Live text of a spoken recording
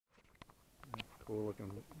Cool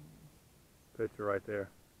looking picture right there.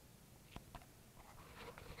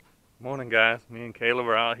 Morning guys, me and Caleb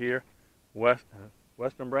are out here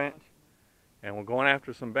Western Branch, and we're going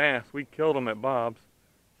after some bass. We killed them at Bob's,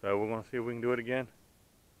 so we're going to see if we can do it again.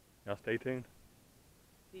 Y'all stay tuned.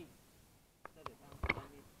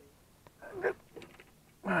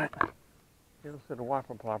 Alright, here's the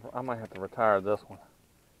wiper plopper. I might have to retire this one.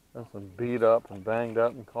 This one's beat up and banged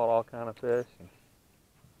up and caught all kind of fish.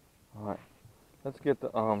 Alright, let's get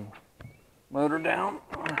the motor down.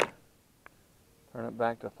 Turn it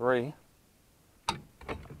back to 3.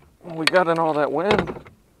 Well, we got in all that wind.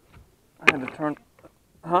 I had to turn,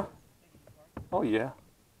 huh? Oh yeah.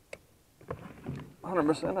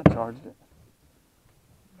 100% I charged it.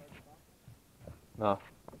 No.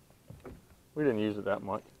 We didn't use it that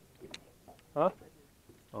much. Huh?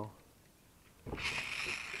 Oh.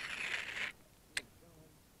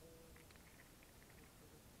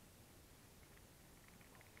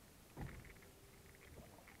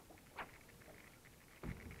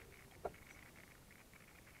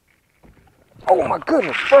 Oh my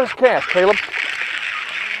goodness, first cast, Caleb.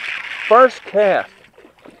 First cast.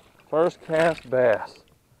 First cast bass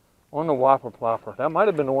on the wiper plopper. That might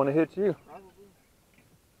have been the one that hit you.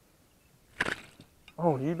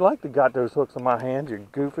 Oh, you'd like to got those hooks in my hand, you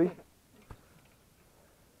goofy.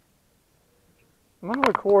 Am I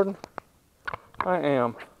recording? I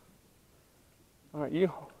am. All right,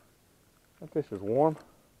 you. That fish is warm.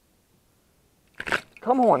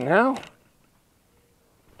 Come on now.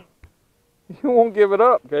 You won't give it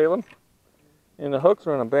up, Caleb. And the hooks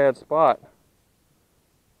are in a bad spot.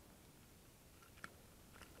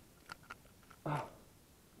 Oh.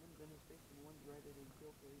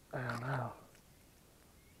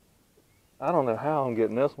 I don't know how I'm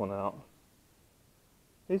getting this one out.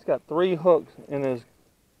 He's got 3 hooks in his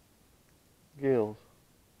gills.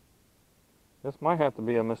 This might have to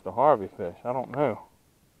be a Mr. Harvey fish. I don't know.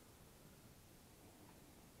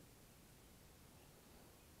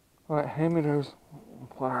 All right, hand me those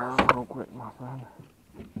pliers real quick, my friend.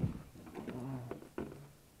 I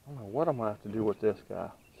don't know what I'm gonna have to do with this guy.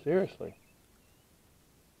 Seriously.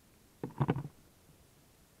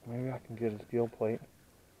 Maybe I can get his gill plate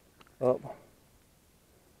up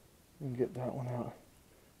and get that one out.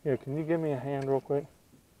 Here, can you give me a hand real quick?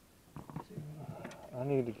 I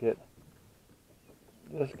need to get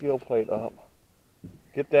this gill plate up.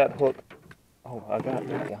 Get that hook. Oh, I got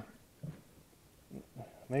that one.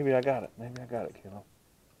 Maybe I got it. Maybe I got it, Caleb.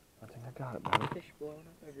 I think I got it, buddy. Fish blowing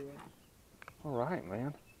up everywhere. All right,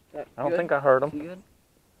 man. I don't think I heard him. You good?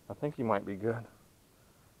 I think he might be good.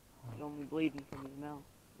 He's only bleeding from his mouth,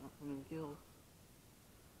 not from his gills.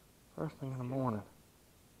 First thing in the morning.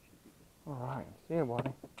 All right. See you,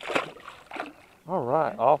 buddy. All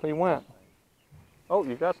right. Off he went. Oh,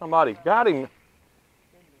 you got somebody. Got him.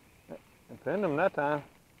 Pinned him that time.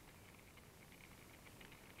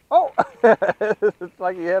 Oh! It's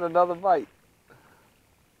like he had another bite.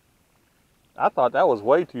 I thought that was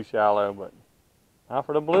way too shallow, but not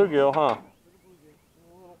for the bluegill, huh?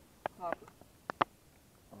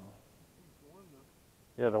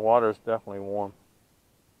 Yeah, the water is definitely warm.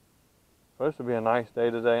 Supposed to be a nice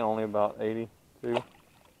day today, only about 82. Did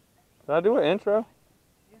I do an intro?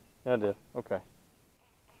 Yeah, I did. Okay.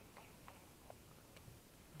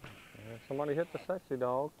 Somebody hit the sexy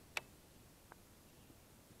dog.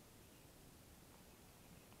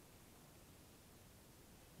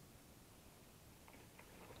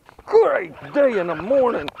 Great day in the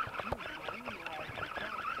morning.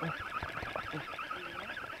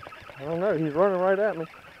 I don't know, he's running right at me.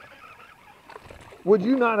 Would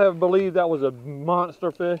you not have believed that was a monster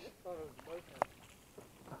fish?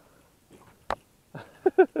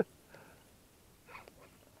 Sure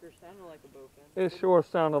sounded like a bowfin. It sure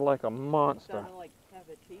sounded like a monster. It sounded like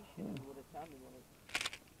cavitation is what it sounded like.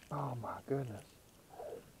 Oh my goodness.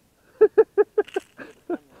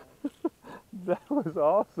 That was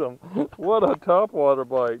awesome. What a topwater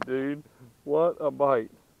bite, dude. What a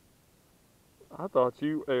bite. I thought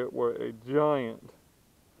you were a giant.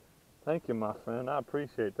 Thank you, my friend. I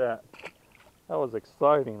appreciate that. That was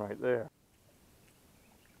exciting right there.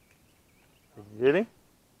 Did you get him?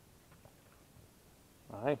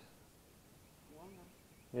 Nice.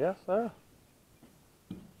 Yes, sir.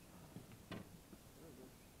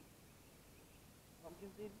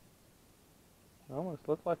 Almost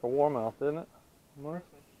looks like a warmouth, doesn't it? Almost.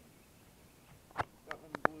 Got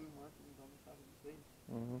them blue markings on the side of the face.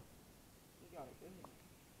 Mm-hmm. You got it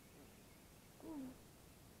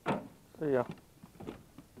good. See ya.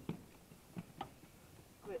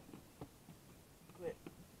 Quit. Quit.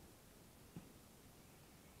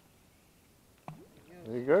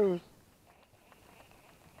 There he goes.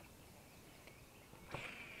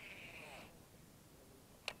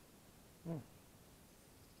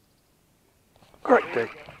 Great dig.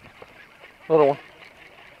 Little one.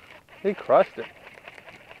 He crushed it.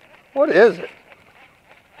 What is it?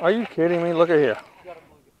 Are you kidding me? Look at here. Got a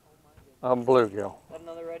bluegill. Oh my goodness. A bluegill. Got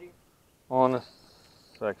another ready? On a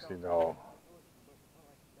sexy dog.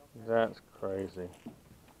 That's crazy.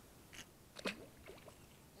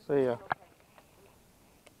 See ya.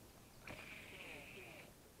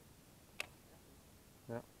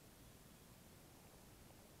 Yep.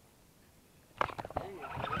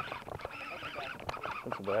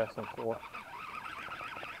 That's a bass, I'm sure.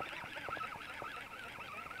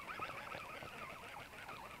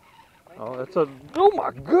 Oh, it's a, oh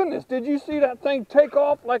my goodness, did you see that thing take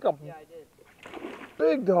off like a Yeah, I did.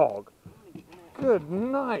 big dog? Good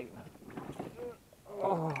night.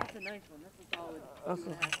 Oh, That's a nice one. That's a solid That's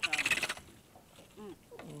 2.5 pounds.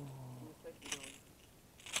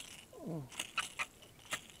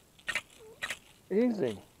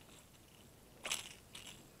 easy.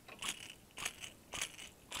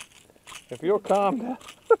 If you'll calm down,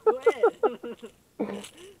 Go ahead.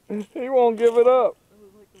 he won't give it up. That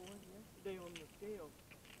was like the one yesterday on the scale.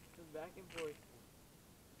 Just back and forth.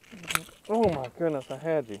 Oh my goodness, I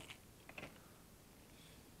had you.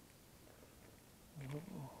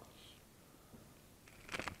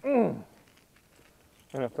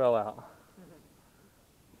 And it fell out.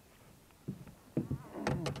 Is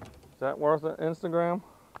that worth it, Instagram?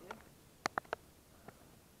 Yeah.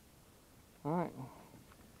 Alright.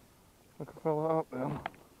 Look a fella up then. You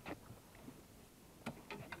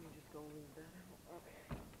just gonna leave that out.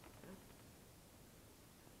 Okay.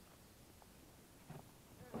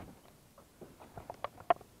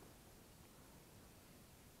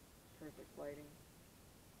 Perfect lighting.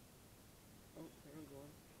 Oh, there goes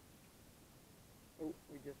one. Oh,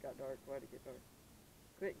 we just got dark. Why'd it get dark?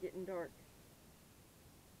 Quit getting dark.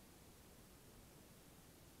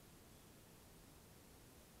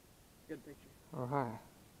 Good picture. Alright.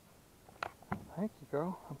 Thank you,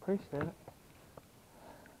 girl. I appreciate it.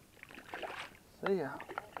 See ya.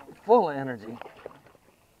 Full of energy.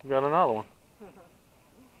 You got another one.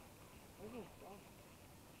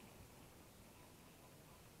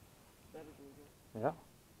 That is really good. Yeah.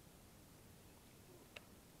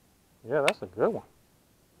 Yeah, that's a good one.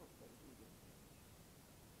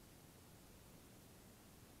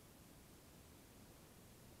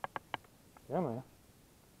 Yeah, man.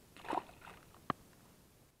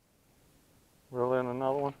 Reel in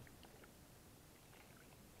another one.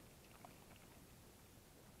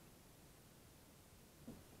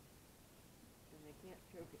 And they can't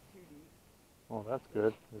choke it too deep. Oh, that's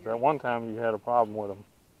good. 'Cause that one time you had a problem with them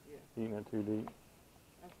Yeah. eating it too deep.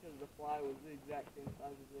 That's because the fly was the exact same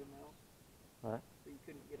size as their mouth. Right. So you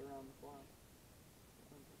couldn't get around the fly.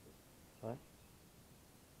 Right.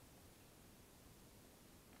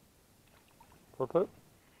 Flip it.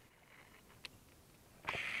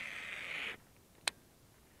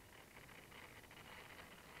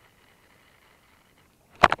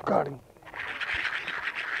 Got him.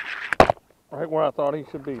 Right where I thought he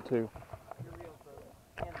should be, too. You're real pro.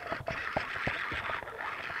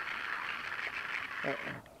 And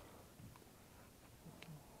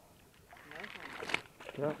nice one.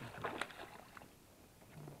 Yep.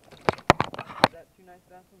 Is that two nice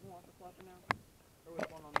bass ones you want for flapping now? Or which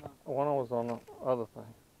one on the One was on the other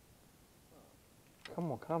thing.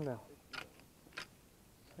 Come on, calm down.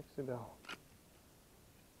 $60.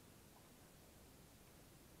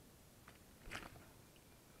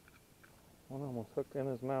 One of them was hooked in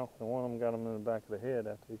his mouth, and one of them got him in the back of the head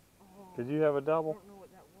after he. Oh, Did you have a I double? don't know what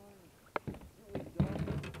that was. It was dark.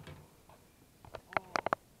 Oh,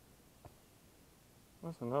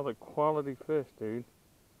 That's another quality fish, dude.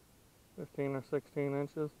 15 or 16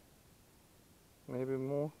 inches. Maybe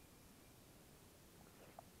more.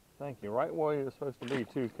 Thank you. Right where you're supposed to be,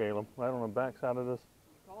 too, Caleb. Right on the backside of this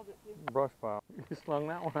you called it too? brush pile. You slung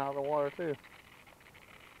that one out of the water, too.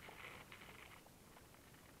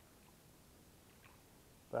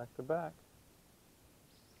 Back to back.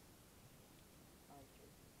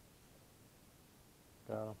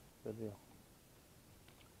 Got him. Good deal.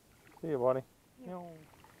 See you, buddy.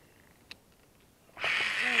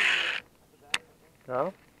 Got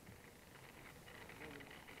him?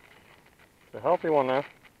 It's a healthy one there.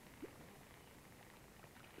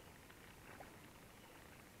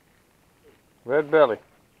 Red belly.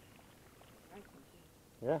 Nice one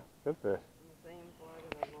too. Yeah, good fish. And the same fly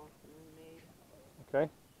that I lost and then made. Okay.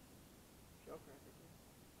 Shell cracker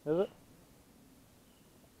too. Is it?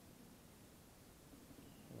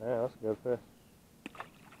 Yeah, that's a good fish.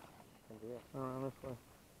 Good deal. Around this way.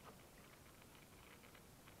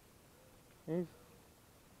 He's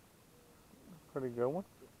a pretty good one.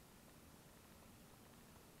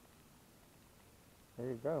 There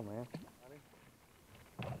you go, man.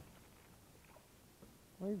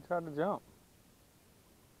 Well, you tried to jump.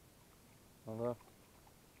 Well,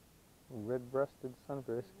 red-breasted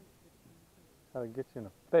sunfish. Try to get you in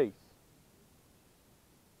the face.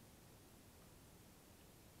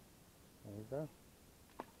 There you go.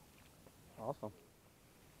 Awesome.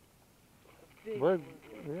 Big Blue,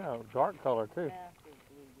 bluegill. yeah, dark color too. Massive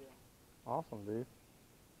bluegill. Awesome, dude.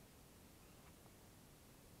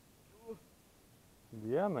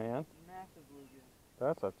 Yeah, man. Massive bluegill.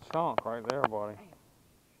 That's a chunk right there, buddy. Damn.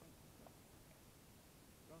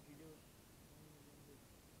 Don't you do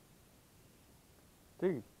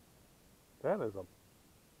it. Dude, that is a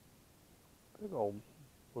big old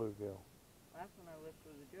bluegill. Last one I lifted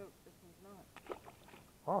was a joke. This one's not.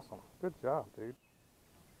 Awesome. Good job, dude.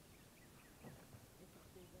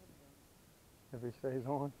 If he stays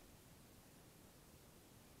on.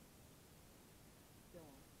 Still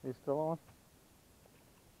on. He's still on?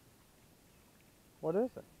 What is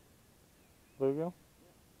it? Bluegill? Yep.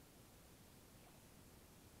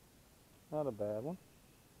 Not a bad one.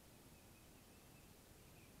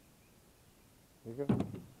 Here you go.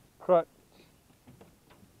 Cut.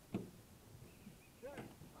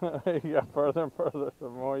 You got further and further. The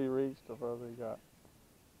more you reach, the further you got.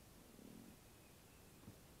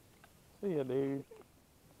 See ya, dude.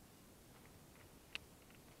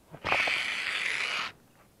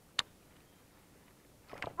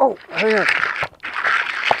 Oh, here.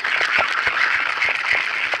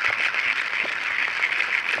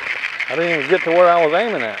 I didn't even get to where I was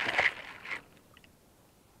aiming at.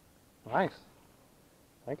 Nice.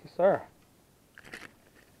 Thank you, sir.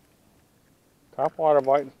 Top water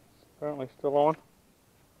bite apparently still on.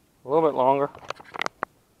 A little bit longer.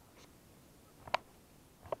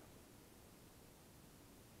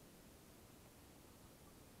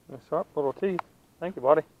 Sharp little teeth. Thank you,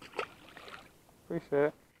 buddy. Appreciate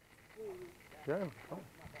it. Yeah. Oh.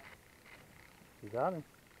 You got him.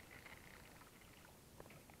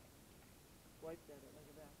 Swiped at it.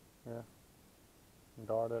 Look at that.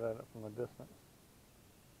 Darted at it from a distance.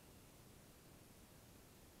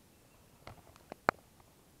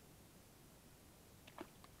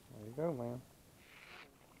 There you go, man.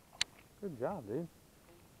 Good job, dude.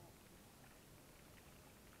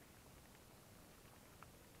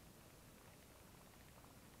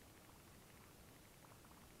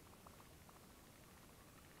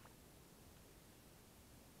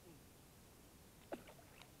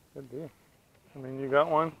 Good deal. I mean, you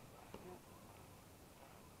got one?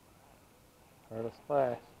 Heard a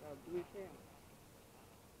splash. Blue tail.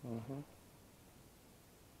 Mm-hmm.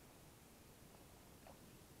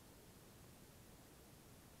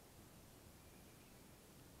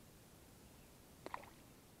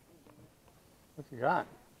 What you got?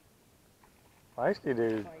 Feisty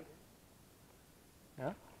dude. Fighter.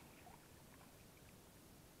 Yeah.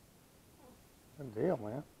 Good deal,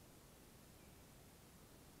 man.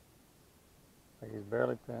 Like he's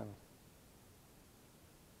barely pinned.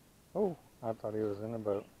 Oh, I thought he was in the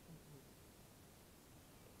boat.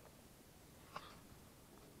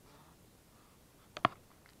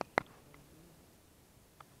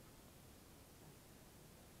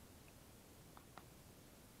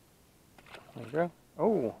 There you go.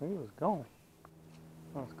 Oh, he was gone.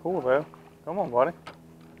 That's cool though. Come on, buddy.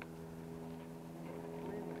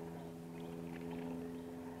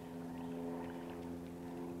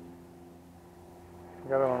 You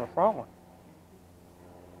got it on the front one.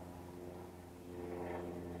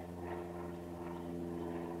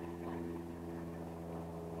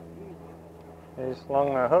 He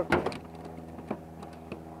slung that hook.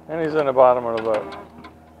 And he's in the bottom of the boat.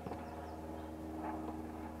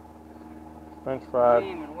 French fried.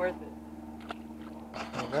 Ain't even worth it.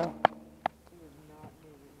 There you go. He was not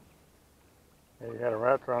moving. Yeah, he had a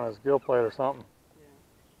wrapped around his gill plate or something.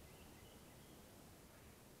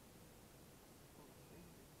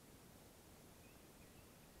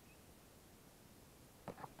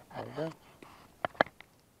 There you go.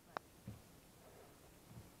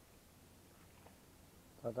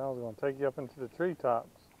 Thought that was going to take you up into the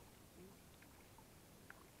treetops.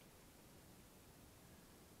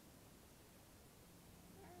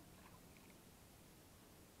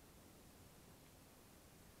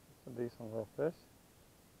 That's a decent little fish.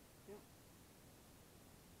 Yep.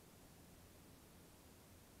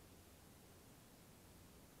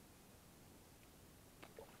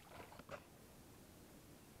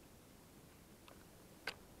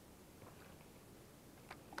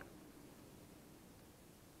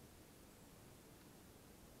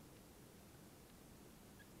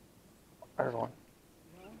 There's one.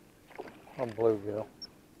 A bluegill.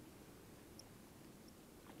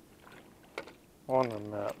 on the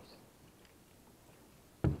nuts.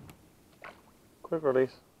 Quick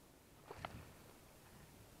release.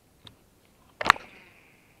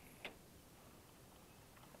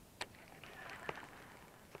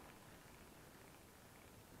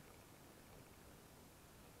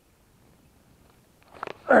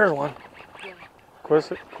 There's one. Yeah.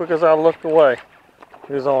 Quick as I looked away.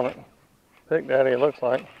 He was on it. Big Daddy, it looks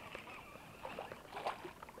like.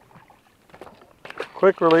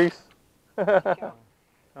 Quick release.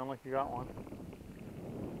 Sound like you got one.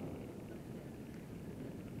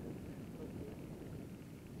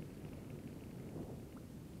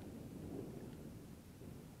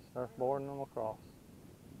 Surfboarding them across.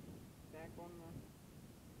 Back on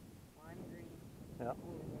the lime green. Yep.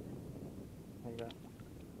 Oh, There you go.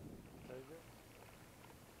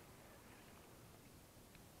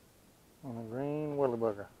 On a green woolly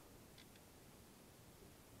booger.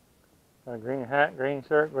 Got a green hat, green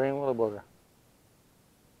shirt, green woolly booger.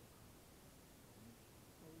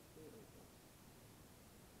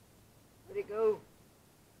 let it go.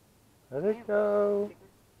 Let it go.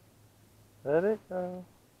 Let it go.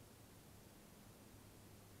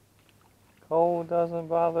 Cold doesn't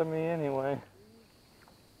bother me anyway.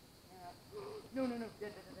 No.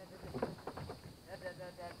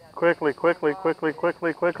 Quickly.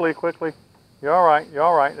 You're all right. You're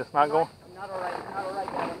all right. It's not going. I'm not alright,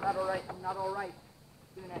 Dad. I'm not alright.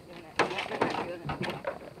 Doing that.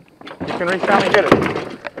 You can reach down and get it.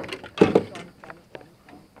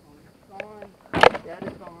 Dad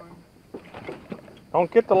is gone.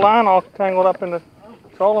 Don't get the line all tangled up in the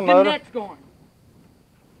trolling The motor. net's gone.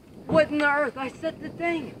 What in the earth? I set the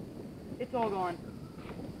thing. It's all gone.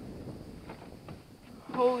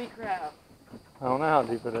 Holy crap. I don't know how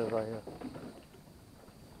deep it is right here.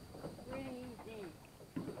 Pretty deep.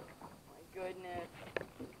 My goodness.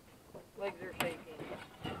 Legs are shaking.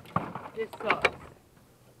 This sucks.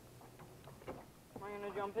 Am I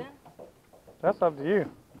gonna jump in? That's up to you.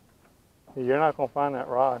 You're not going to find that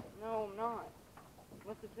rod. No, I'm not.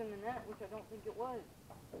 Unless it's in the net, which I don't think it was.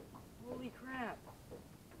 Holy crap.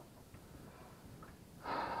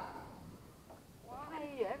 Why?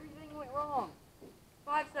 Everything went wrong.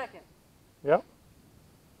 5 seconds. Yep.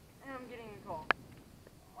 And I'm getting a call.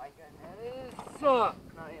 Oh my goodness. It sucks.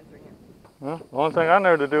 Not answering it. Well, the only thing I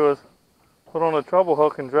know to do is put on a treble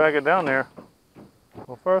hook and drag it down there.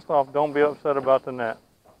 Well, first off, don't be upset about the net.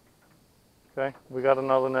 Okay? We got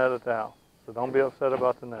another net at the house. So don't be upset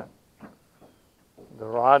about the net. The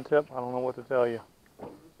rod tip, I don't know what to tell you. I'm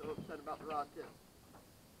so upset about the rod tip.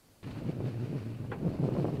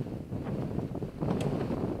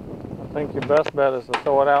 I think your best bet is to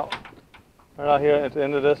throw it out right out here at the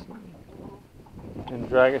end of this and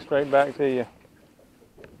drag it straight back to you.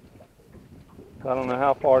 I don't know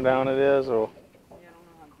how far down it is, or Yeah, I don't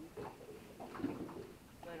know how deep it is.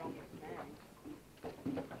 But I don't get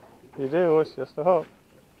snagged. if you do, it's just a hook.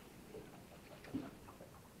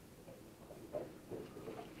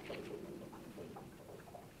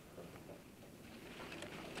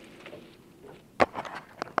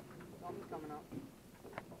 Something's coming up.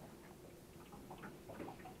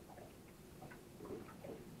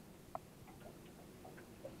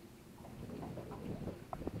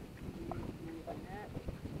 A net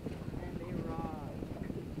and a rod.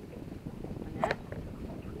 A net?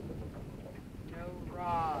 No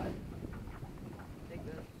rod. Take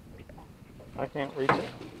this. I can't reach it.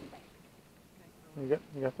 Okay,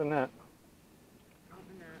 You got the net. drop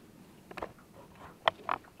the net.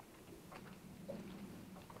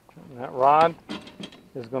 And that rod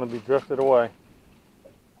is going to be drifted away.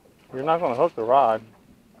 You're not going to hook the rod.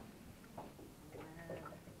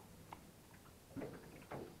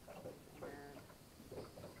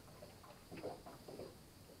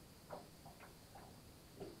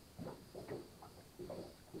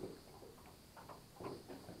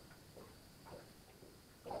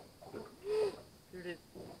 Here it is.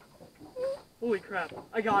 Holy crap.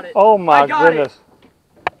 I got it. Oh my I got goodness.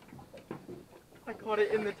 I caught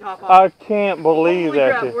it in the top I eye. can't believe Holy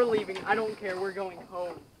that. crap, we're leaving. I don't care. We're going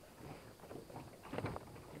home.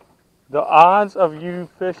 The odds of you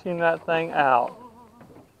fishing that thing out.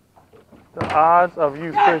 The odds of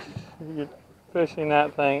you fishing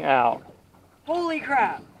that thing out. Holy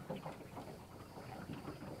crap. Did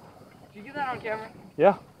you get that on camera?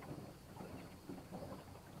 Yeah.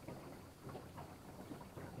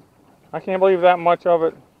 I can't believe that much of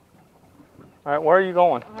it. All right, where are you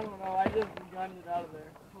going? I don't know. I just gunned it out of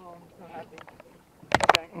there. Oh, I'm so happy.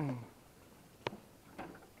 Okay.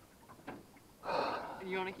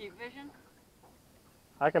 You want to keep fishing?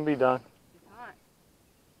 I can be done. It's hot.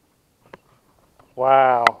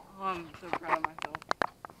 Wow. Oh, I'm so proud of myself.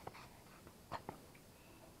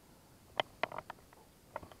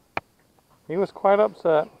 He was quite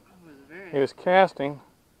upset. It was very He was casting.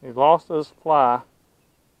 He lost his fly.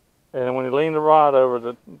 And when he leaned the rod over,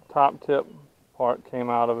 the top tip part came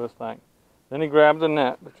out of his thing. Then he grabbed the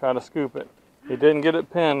net to try to scoop it. He didn't get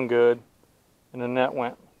it pinned good, and the net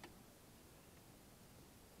went.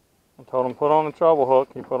 I told him put on the treble hook.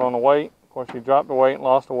 He put on the weight. Of course, he dropped the weight and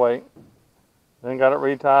lost the weight. Then got it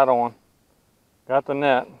retied on. Got the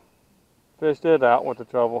net. Fished it out with the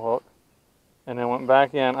treble hook. And then went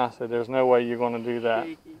back in. I said, there's no way you're going to do that.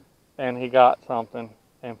 shaky. And he got something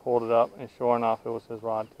and pulled it up. And sure enough, it was his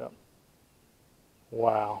rod tip.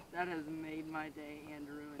 Wow. That has made my day and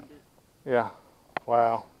ruined it. Yeah.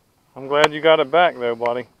 Wow. I'm glad you got it back though,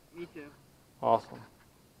 buddy. Me too. Awesome.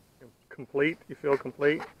 Complete? You feel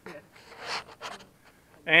complete? Yeah.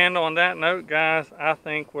 And on that note, guys, I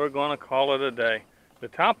think we're going to call it a day. The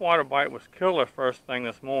topwater bite was killer first thing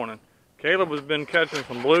this morning. Caleb has been catching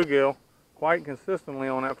some bluegill quite consistently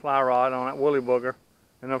on that fly rod, on that woolly booger.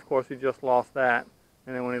 And of course, he just lost that.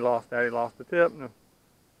 And then when he lost that, he lost the tip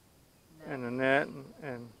and the net.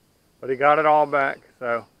 But he got it all back.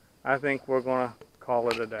 So I think we're going to call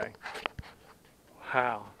it a day.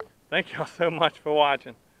 Wow. Thank y'all so much for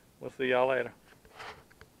watching. We'll see y'all later.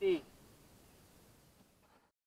 Peace.